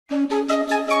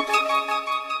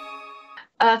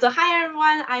So hi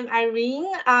everyone, I'm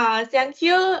Irene. Thank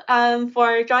you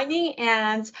for joining,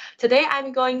 and today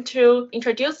I'm going to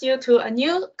introduce you to a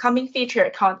new coming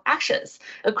feature called Actions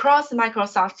across the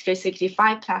Microsoft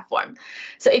 365 platform.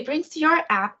 So it brings your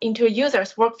app into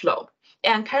users' workflow,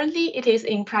 and currently it is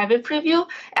in private preview,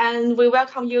 and we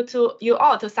welcome you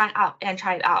all to sign up and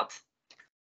try it out.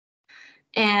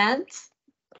 And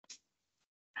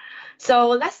so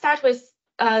let's start with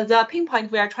the pain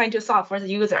point we are trying to solve for the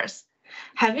users.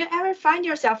 Have you ever find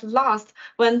yourself lost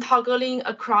when toggling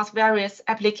across various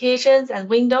applications and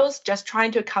windows just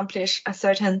trying to accomplish a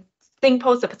certain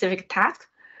simple specific task?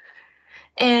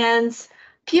 And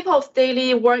people's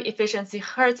daily work efficiency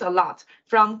hurts a lot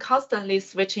from constantly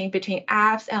switching between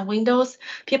apps and windows.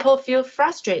 People feel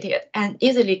frustrated and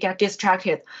easily get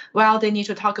distracted while they need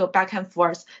to toggle back and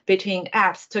forth between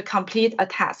apps to complete a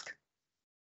task.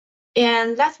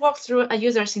 And let's walk through a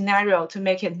user scenario to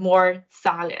make it more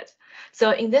solid.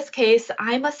 So in this case,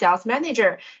 I'm a sales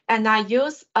manager, and I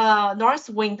use a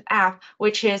Northwind app,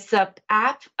 which is an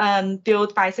app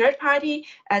built by third party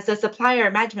as a supplier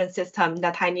management system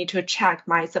that I need to check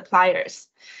my suppliers.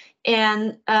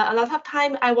 And a lot of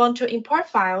time I want to import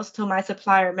files to my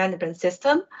supplier management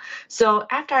system. So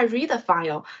after I read the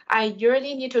file, I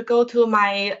usually need to go to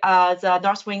my the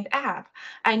Northwind app.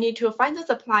 I need to find the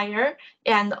supplier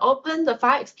and open the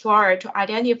file explorer to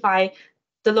identify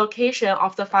the location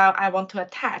of the file I want to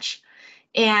attach.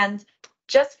 And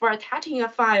just for attaching a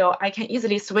file, I can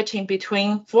easily switch in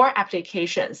between 4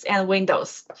 applications and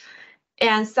windows.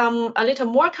 And a little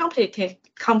more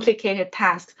complicated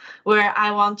tasks where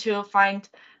I want to find,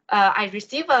 I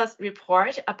receive a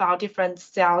report about different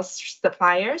sales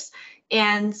suppliers,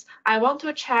 and I want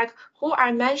to check who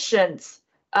are mentioned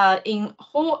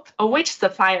which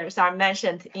suppliers are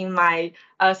mentioned in my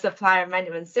supplier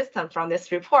management system from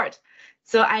this report.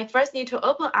 So I first need to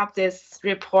open up this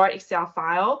report Excel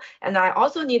file, and I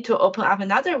also need to open up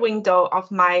another window of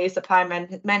my supplier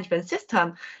management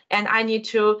system, and I need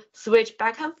to switch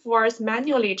back and forth,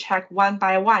 manually check one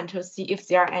by one to see if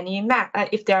there are any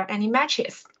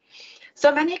matches.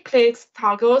 So many clicks,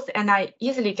 toggles, and I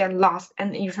easily get lost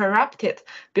and interrupted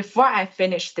before I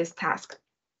finish this task.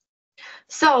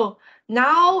 So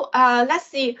now let's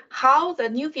see how the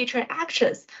new feature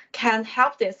Actions can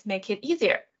help this make it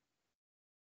easier.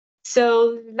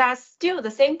 So let's do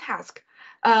the same task.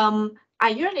 I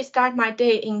usually start my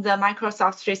day in the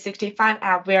Microsoft 365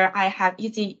 app where I have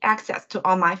easy access to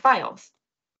all my files.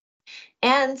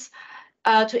 And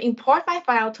to import my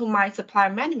file to my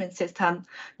supplier management system,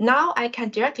 now I can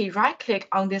directly right-click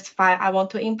on this file I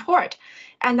want to import.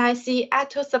 And I see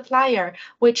Add to Supplier,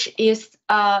 which is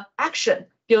an action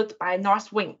built by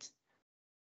Northwind.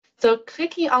 So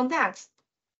clicking on that,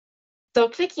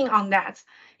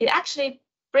 it actually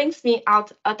brings me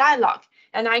out a dialog,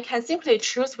 and I can simply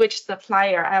choose which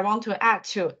supplier I want to add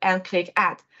to and click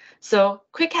Add. So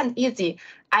quick and easy.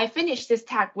 I finish this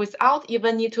task without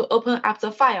even need to open up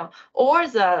the file or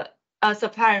the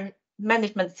supplier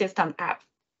management system app.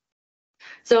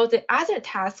 So the other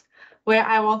task where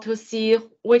I want to see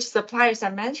which suppliers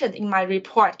are mentioned in my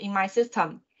report in my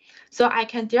system. So I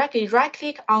can directly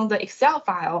right-click on the Excel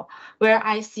file where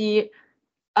I see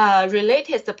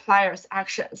related suppliers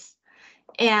actions.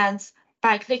 And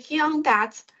by clicking on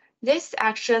that, this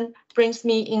action brings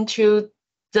me into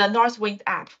the Northwind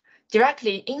app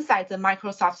directly inside the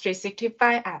Microsoft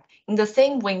 365 app in the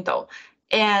same window.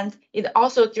 And it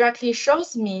also directly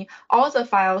shows me all the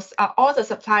files, all the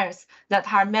suppliers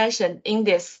that are mentioned in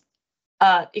this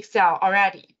Excel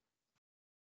already.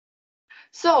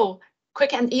 So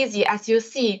quick and easy, as you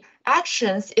see,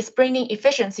 Actions is bringing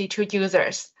efficiency to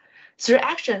users. Through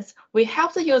Actions, we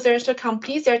help the users to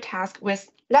complete their task with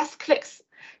less clicks.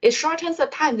 It shortens the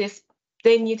time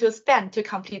they need to spend to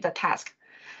complete the task.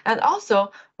 And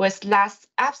also, with less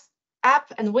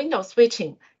app and window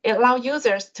switching, it allows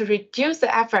users to reduce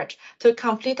the effort to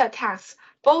complete a task,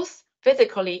 both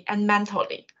physically and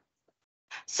mentally.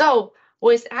 So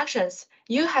with Actions,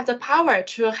 you have the power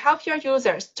to help your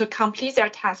users to complete their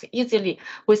task easily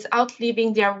without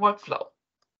leaving their workflow.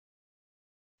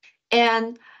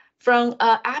 And from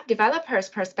an app developer's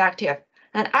perspective,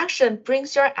 an action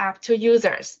brings your app to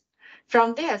users.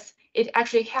 From this, it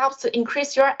actually helps to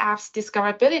increase your app's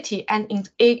discoverability and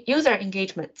user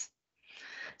engagement.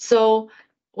 So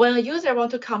when a user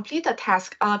wants to complete a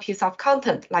task on a piece of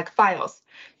content like files,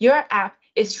 your app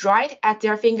is right at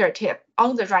their fingertip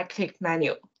on the right-click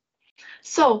menu.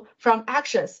 So from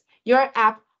Actions, your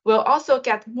app will also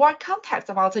get more context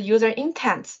about the user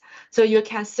intent, so you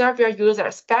can serve your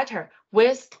users better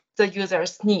with the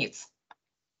user's needs.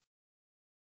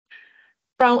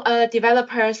 From a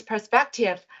developer's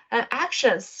perspective,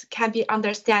 actions can be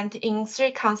understood in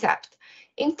three concepts: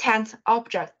 intent,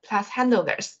 object, plus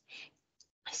handlers.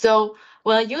 So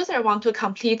when a user wants to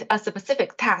complete a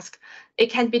specific task, it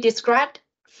can be described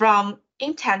from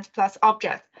intent plus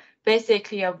object,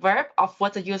 basically a verb of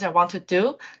what the user wants to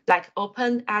do, like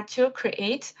open, add to,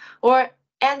 create,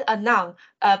 and a noun,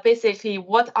 basically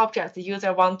what object the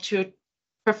user wants to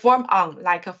perform on,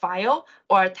 like a file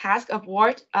or a task of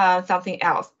Word, something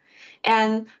else.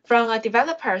 And from a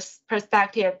developer's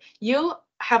perspective, you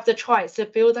have the choice to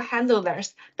build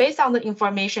handlers based on the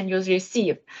information you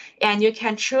receive, and you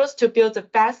can choose to build the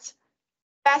best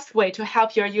way to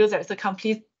help your users to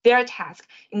complete their task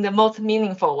in the most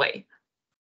meaningful way.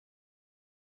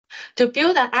 To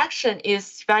build an action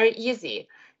is very easy,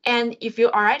 and if you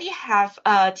already have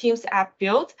a Teams app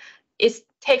built, it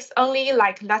takes only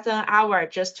like less than an hour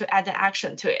just to add an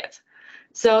action to it.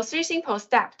 So 3 simple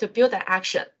steps to build an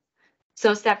action.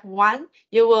 So step 1,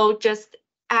 you will just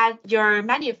add your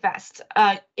manifest.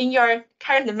 In your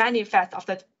current manifest of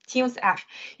the Teams app,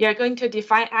 you're going to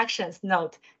define actions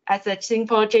node as a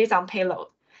simple JSON payload.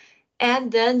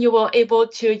 And then you will able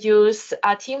to use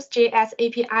Teams.js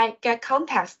API get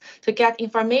context to get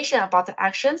information about the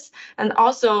actions and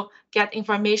also get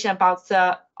information about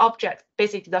the object,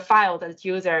 basically the file that the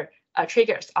user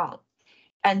triggers on.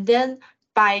 And then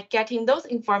by getting those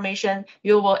information,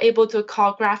 you will able to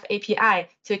call Graph API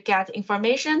to get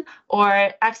information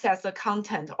or access the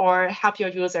content or help your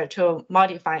user to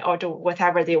modify or do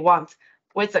whatever they want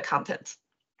with the content.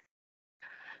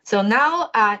 So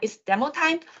now it's demo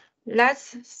time.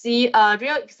 Let's see a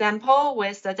real example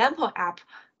with the demo app.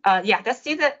 Let's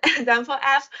see the demo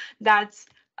app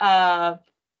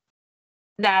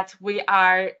that we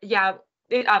are,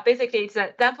 basically it's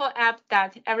a demo app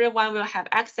that everyone will have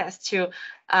access to,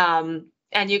 and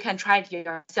you can try it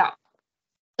yourself.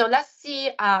 So let's see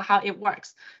how it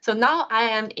works. So now I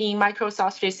am in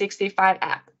Microsoft 365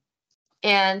 app.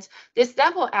 And this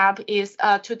demo app is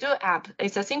a to-do app.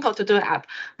 It's a simple to-do app,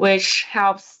 which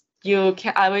helps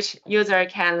which user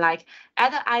can like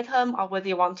add an item or what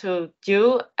they want to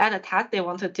do, add a task they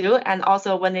want to do, and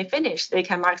also when they finish, they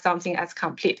can mark something as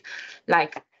complete,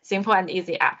 like simple and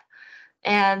easy app.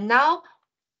 And now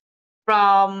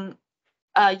from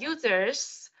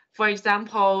users, for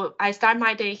example, I start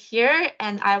my day here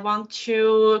and I want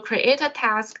to create a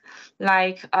task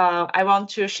like I want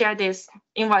to share this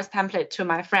invoice template to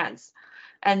my friends.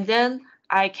 And then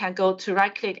I can go to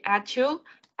right-click add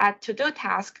to-do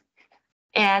task,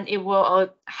 and it will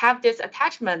have this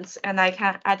attachments, and I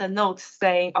can add a note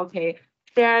saying, okay,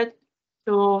 share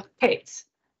to Kate.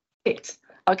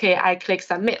 Okay, I click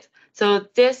submit. So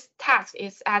this task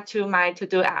is added to my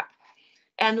to-do app.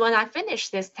 And when I finish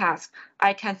this task,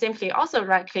 I can simply also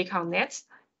right-click on it,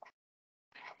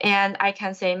 and I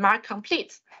can say mark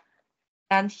complete.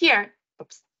 And here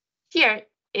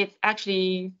it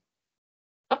actually,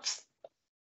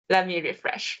 let me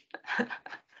refresh.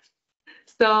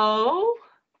 So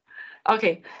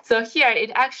here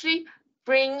it actually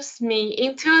brings me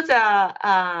into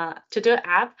the to-do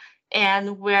app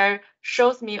and where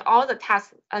shows me all the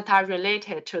tasks that are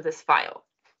related to this file.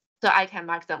 So I can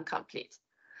mark them complete.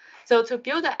 So to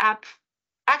build the app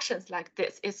actions like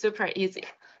this is super easy.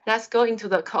 Let's go into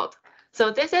the code.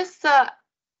 So this is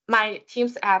my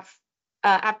Teams app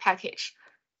package.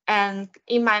 And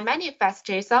in my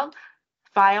manifest.json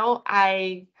file,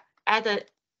 I added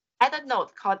a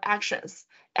node called actions.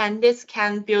 And this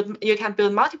you can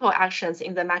build multiple actions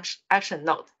in the action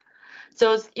node.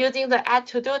 So using the add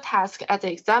to do task as an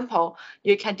example,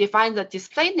 you can define the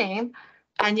display name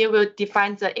and you will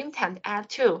define the intent add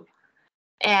to.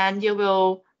 And you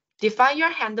will define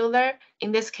your handler.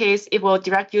 In this case, it will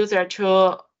direct user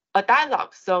to a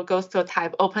dialog. So it goes to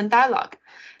type open dialog.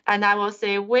 And I will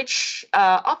say which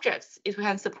objects it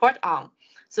can support on.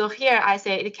 So here I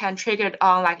say it can trigger it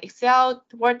on like Excel,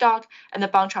 Word doc, and a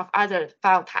bunch of other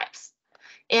file types.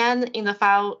 And in the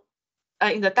file,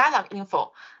 in the dialog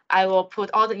info, I will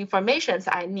put all the information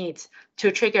I need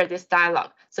to trigger this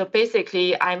dialog. So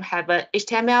basically, I have an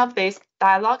HTML-based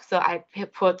dialog, so I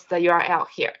put the URL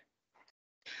here.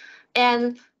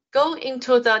 And go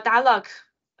into the dialog,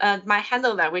 my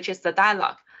handler, which is the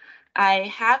dialog.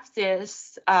 I have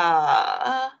this,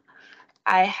 I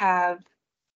have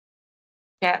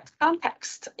get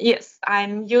context. Yes,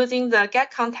 I'm using the get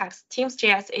context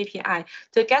Teams.js API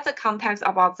to get the context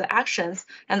about the actions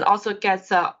and also get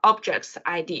the objects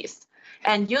IDs.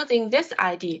 And using this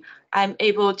ID, I'm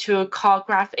able to call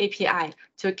Graph API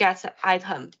to get the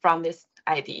item from this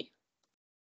ID.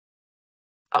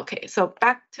 Okay, so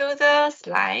back to the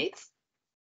slides.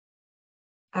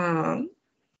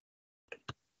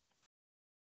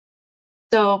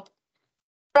 So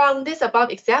from this above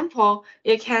example,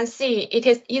 you can see it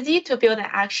is easy to build an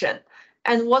action.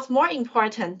 And what's more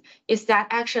important is that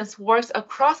actions works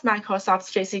across Microsoft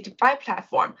 365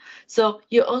 platform. So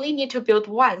you only need to build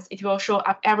once, it will show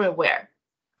up everywhere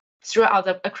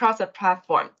across the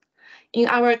platform. In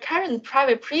our current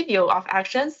private preview of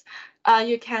actions,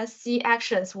 you can see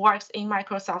actions works in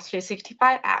Microsoft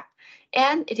 365 app,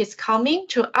 and it is coming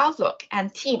to Outlook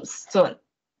and Teams soon.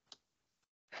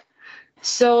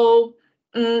 So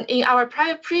in our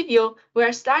private preview,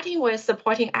 we're starting with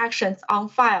supporting actions on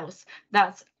files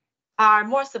that are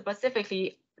more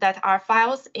specifically that are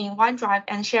files in OneDrive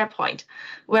and SharePoint.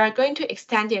 We're going to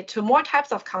extend it to more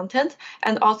types of content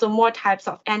and also more types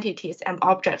of entities and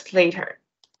objects later.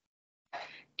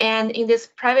 And in this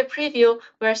private preview,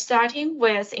 we're starting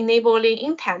with enabling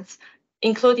intents,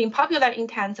 including popular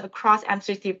intents across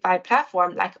M365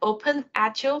 platform like open,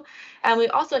 add to, and we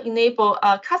also enable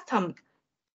a custom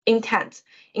intent.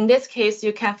 In this case,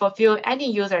 you can fulfill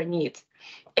any user needs.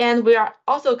 And we are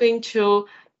also going to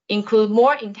include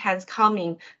more intents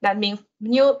coming. That means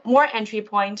new entry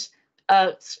points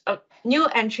that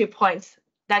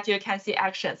you can see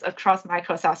actions across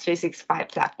Microsoft 365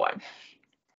 platform.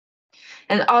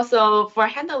 And also for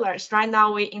handlers, right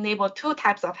now we enable two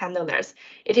types of handlers.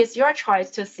 It is your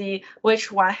choice to see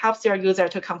which one helps your user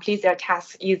to complete their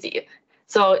tasks easy.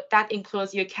 So that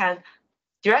includes you can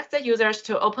direct the users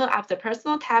to open up the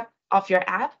personal tab of your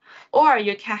app, or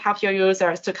you can help your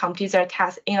users to complete their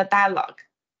tasks in a dialogue.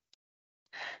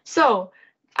 So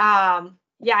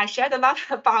yeah, I shared a lot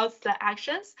about the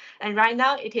actions, and right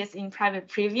now it is in private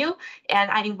preview, and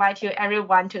I invite you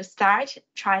everyone to start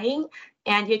trying,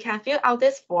 and you can fill out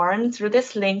this form through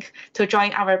this link to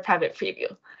join our private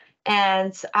preview.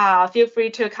 And feel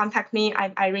free to contact me.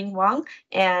 I'm Irene Wang,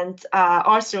 and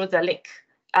or through the link.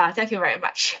 Thank you very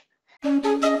much.